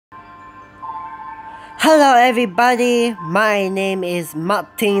Hello everybody, my name is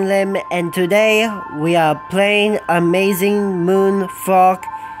Martin Lim and today we are playing Amazing Moon Frog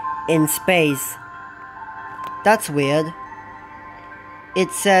in Space. That's weird. It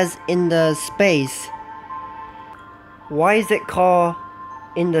says in the space. Why is it called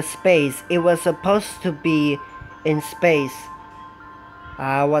in the space? It was supposed to be in space.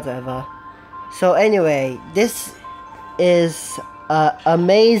 Whatever. So anyway, this is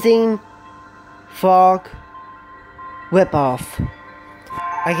Amazing Frog ripoff.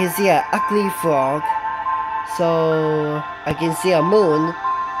 I can see an ugly frog, so I can see a moon.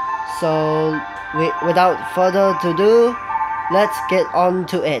 So without further ado, let's get on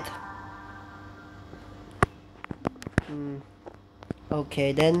to it.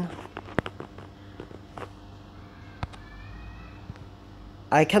 Okay then.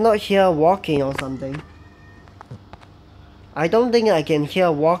 I cannot hear walking or something. I don't think I can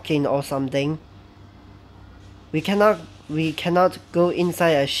hear walking or something. We cannot go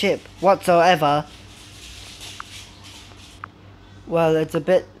inside a ship whatsoever. Well, it's a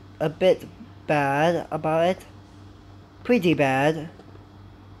bit bad about it. Pretty bad.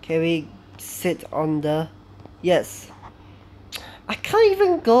 Can we sit on the... Yes. I can't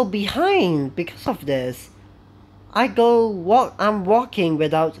even go behind because of this. I'm walking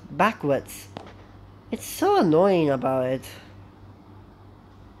without backwards. It's so annoying about it.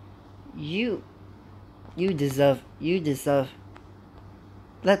 You deserve.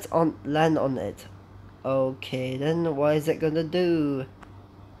 Let's land on it. Okay, then what is it gonna do?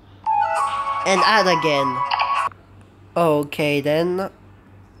 And add again. Okay, then.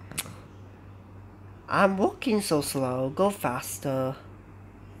 I'm walking so slow. Go faster.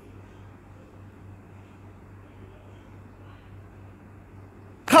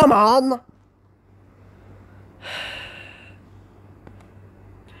 Come on!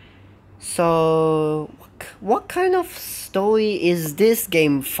 So, what kind of story is this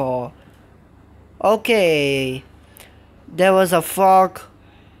game for? Okay, there was a frog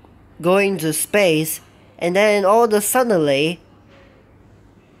going to space, and then all of a suddenly,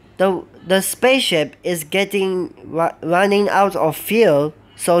 the spaceship is running out of fuel,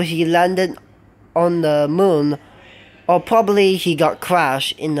 so he landed on the moon, or probably he got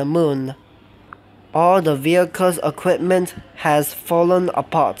crashed in the moon. All the vehicle's equipment has fallen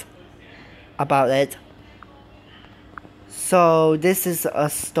apart. About it. So this is a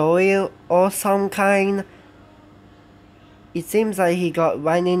story or some kind. It seems like he got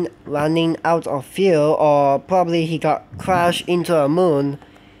running out of fuel, or probably he got crashed into a moon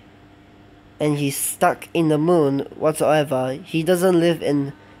and he's stuck in the moon whatsoever. He doesn't live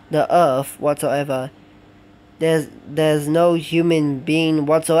in the earth whatsoever. There's no human being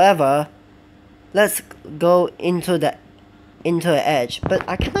whatsoever. Let's go into the edge, but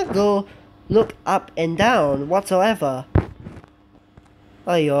I cannot go look up and down whatsoever.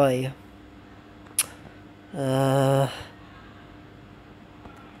 Oi oi.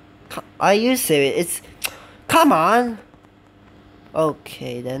 Are you serious? Come on.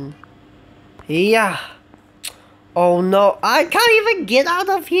 Okay then. Yeah. Oh no, I can't even get out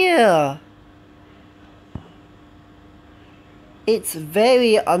of here. It's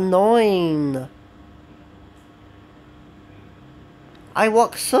very annoying. I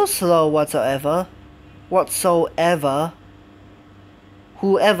walk so slow whatsoever. Whoever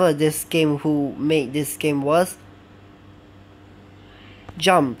who made this game was.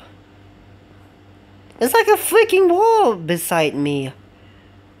 Jump. It's like a freaking wall beside me.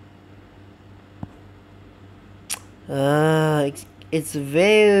 It's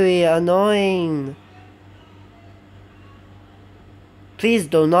very annoying. Please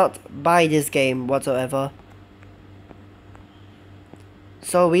do not buy this game whatsoever.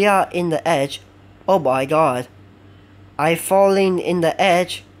 So we are in the edge. Oh my god. I falling in the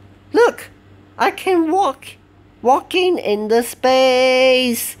edge. Look! I can walk. Walking in the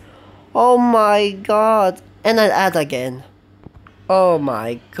space. Oh my god. And I add again. Oh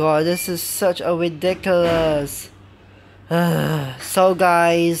my god, this is such a ridiculous. So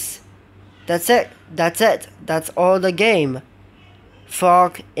guys, that's it. That's all the game.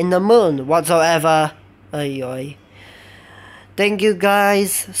 Frog in the moon whatsoever. Oy oy. Thank you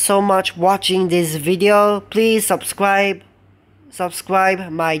guys so much watching this video. Please subscribe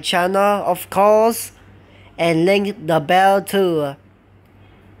my channel, of course, and link the bell too.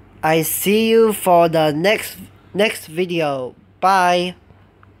 I see you for the next video. Bye.